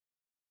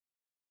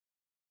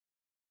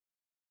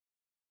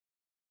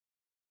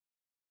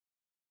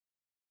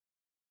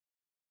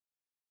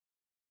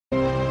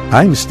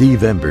I'm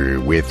Steve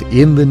Ember with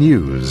In the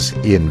News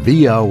in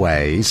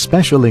VOA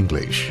Special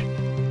English.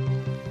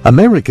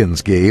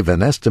 Americans gave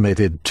an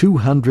estimated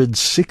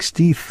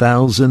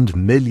 $260,000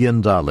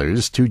 million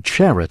to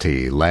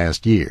charity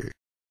last year.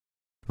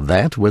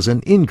 That was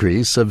an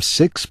increase of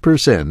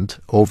 6%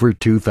 over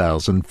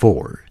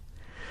 2004.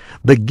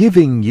 The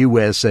Giving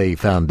USA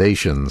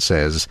Foundation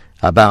says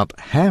about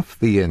half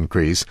the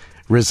increase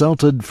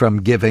resulted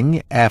from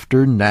giving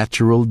after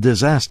natural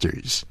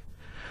disasters.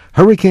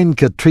 Hurricane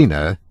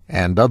Katrina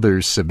and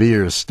other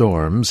severe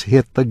storms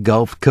hit the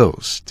Gulf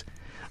Coast.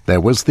 There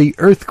was the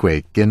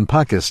earthquake in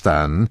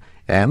Pakistan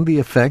and the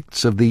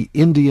effects of the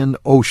Indian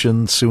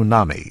Ocean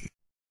tsunami.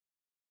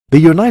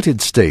 The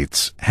United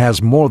States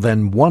has more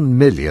than 1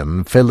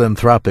 million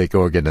philanthropic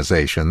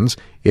organizations,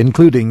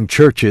 including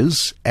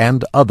churches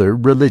and other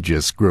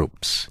religious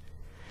groups.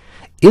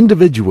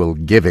 Individual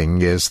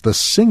giving is the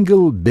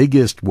single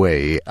biggest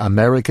way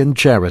American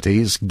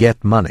charities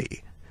get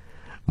money.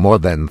 More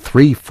than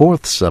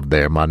 3/4 of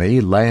their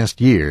money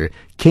last year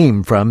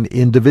came from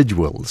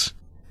individuals.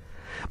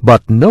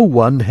 But no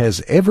one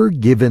has ever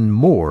given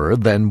more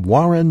than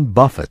Warren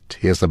Buffett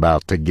is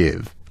about to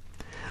give.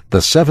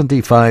 The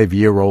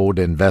 75-year-old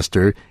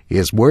investor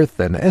is worth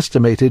an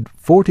estimated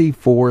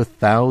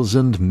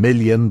 $44,000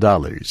 million.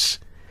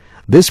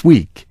 This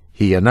week,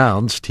 he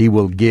announced he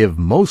will give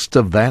most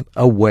of that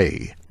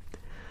away.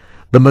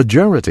 The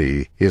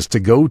majority is to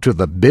go to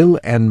the Bill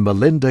and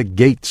Melinda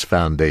Gates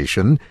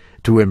Foundation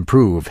to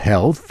improve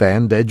health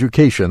and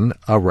education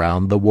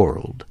around the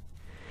world.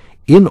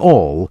 In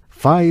all,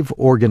 5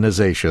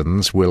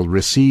 organizations will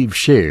receive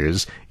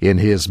shares in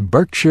his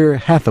Berkshire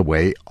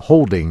Hathaway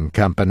holding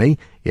company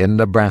in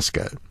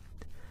Nebraska.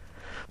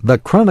 The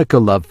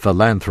Chronicle of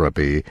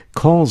Philanthropy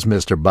calls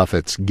Mr.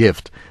 Buffett's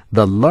gift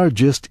the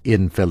largest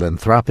in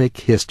philanthropic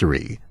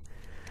history.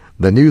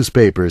 The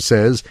newspaper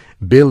says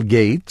Bill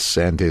Gates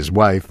and his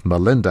wife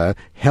Melinda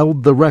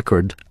held the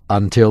record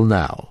until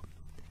now.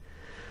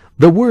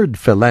 The word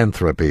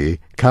philanthropy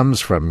comes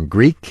from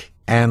Greek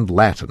and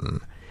Latin.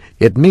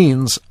 It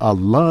means a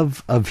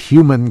love of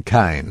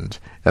humankind,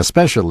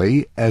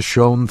 especially as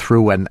shown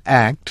through an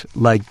act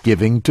like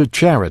giving to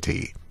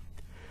charity.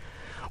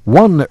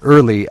 One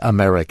early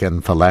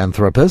American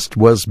philanthropist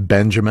was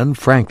Benjamin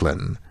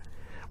Franklin.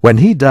 When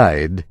he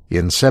died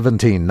in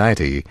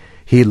 1790,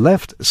 he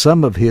left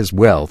some of his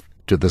wealth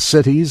to the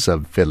cities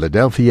of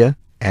Philadelphia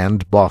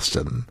and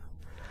Boston.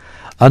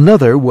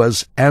 Another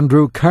was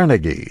Andrew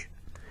Carnegie.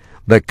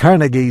 The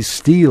Carnegie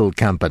Steel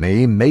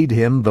Company made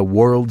him the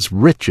world's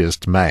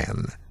richest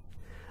man.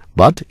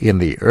 But in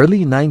the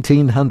early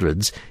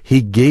 1900s,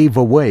 he gave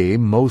away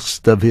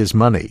most of his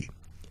money.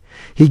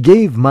 He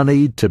gave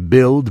money to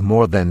build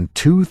more than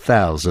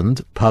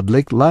 2,000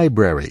 public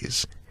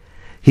libraries.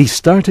 He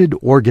started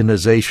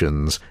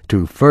organizations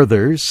to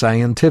further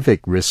scientific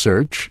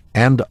research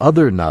and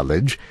other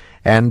knowledge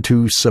and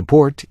to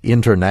support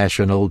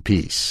international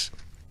peace.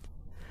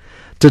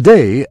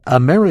 Today,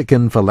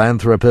 American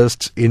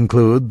philanthropists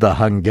include the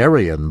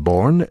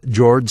Hungarian-born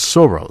George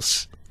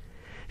Soros.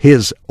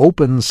 His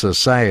Open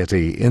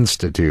Society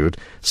Institute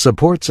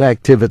supports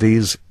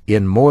activities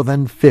in more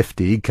than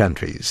 50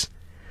 countries.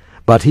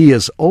 But he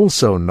is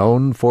also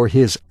known for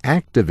his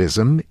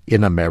activism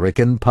in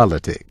American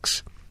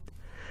politics.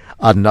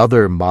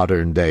 Another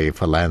modern-day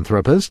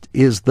philanthropist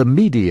is the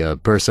media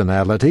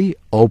personality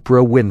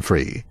Oprah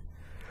Winfrey.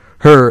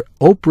 Her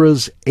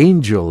Oprah's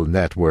Angel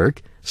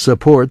Network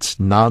supports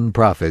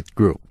nonprofit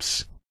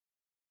groups.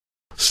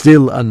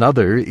 Still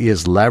another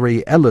is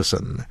Larry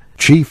Ellison,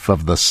 chief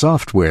of the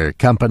software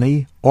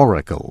company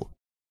Oracle.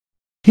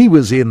 He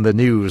was in the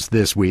news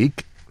this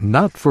week,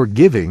 not for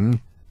giving,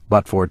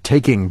 but for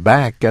taking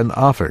back an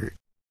offer.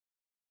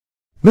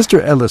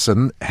 Mr.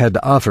 Ellison had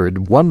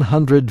offered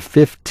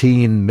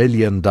 $115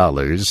 million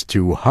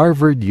to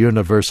Harvard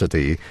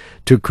University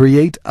to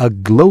create a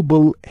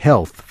global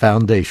health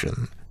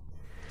foundation.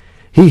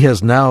 He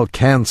has now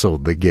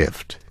canceled the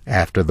gift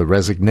after the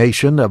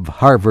resignation of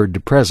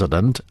Harvard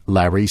President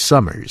Larry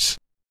Summers.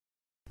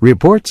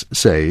 Reports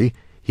say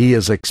he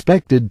is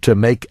expected to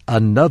make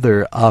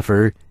another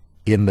offer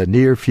in the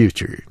near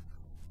future.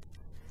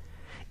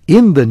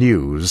 In the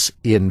News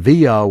in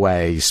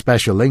VOA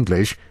Special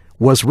English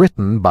was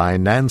written by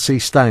Nancy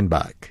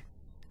Steinbach.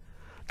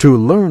 To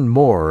learn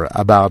more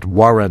about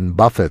Warren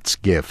Buffett's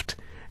gift,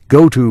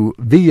 go to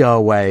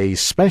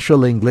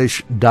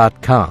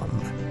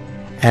voaspecialenglish.com.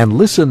 and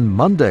listen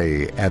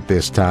Monday at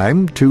this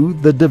time to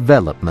the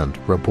Development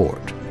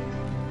Report.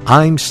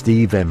 I'm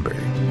Steve Ember.